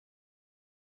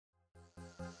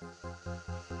You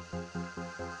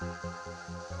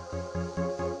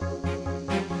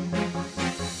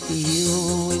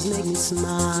always make me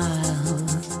smile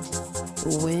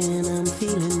when I'm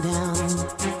feeling down.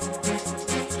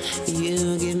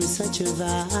 You give me such a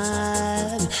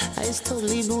vibe, it's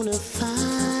totally bona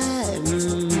fide.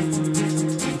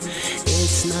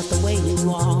 It's not the way you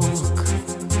walk,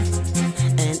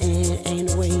 and it ain't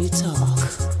the way you talk.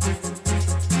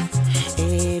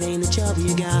 It ain't the job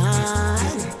you got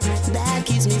that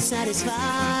keeps me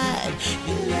satisfied.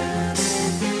 You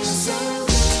love me so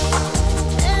good.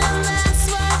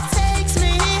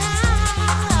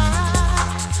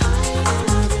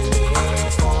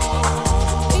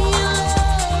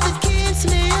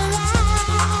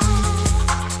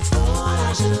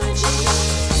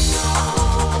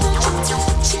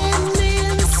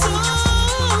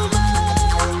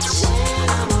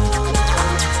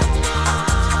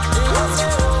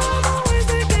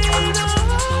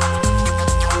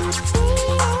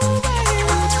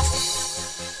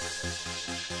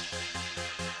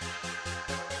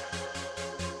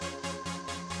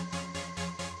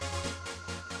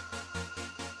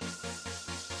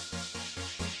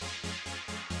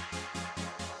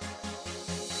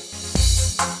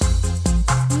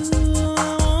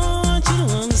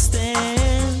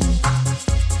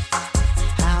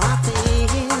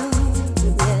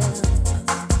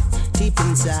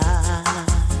 Inside